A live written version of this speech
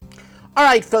All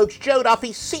right, folks, Joe Duffy,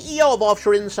 CEO of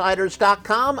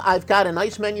OffshoreInsiders.com. I've got a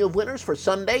nice menu of winners for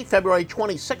Sunday, February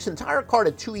 26th. Entire card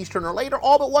at 2 Eastern or later.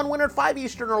 All but one winner at 5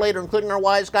 Eastern or later, including our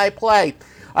Wise Guy play.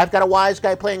 I've got a Wise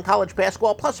Guy playing college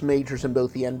basketball plus majors in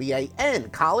both the NBA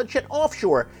and college at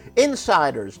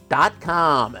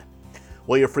OffshoreInsiders.com.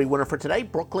 Well, your free winner for today,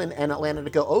 Brooklyn and Atlanta to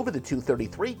go over the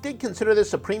 233. Did consider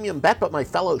this a premium bet, but my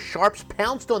fellow Sharps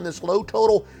pounced on this low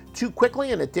total too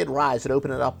quickly, and it did rise. It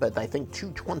opened it up at, I think,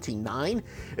 229.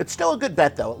 It's still a good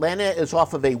bet, though. Atlanta is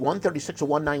off of a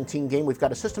 136-119 game. We've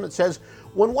got a system that says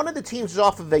when one of the teams is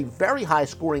off of a very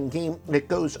high-scoring game, it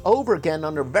goes over again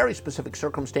under very specific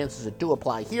circumstances that do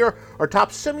apply here. Our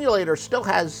top simulator still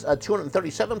has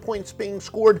 237 points being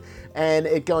scored, and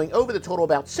it going over the total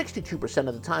about 62%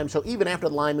 of the time. So even after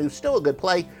the line move, still a good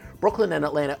play. Brooklyn and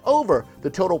Atlanta over the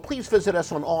total. Please visit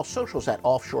us on all socials at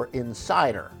Offshore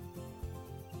Insider.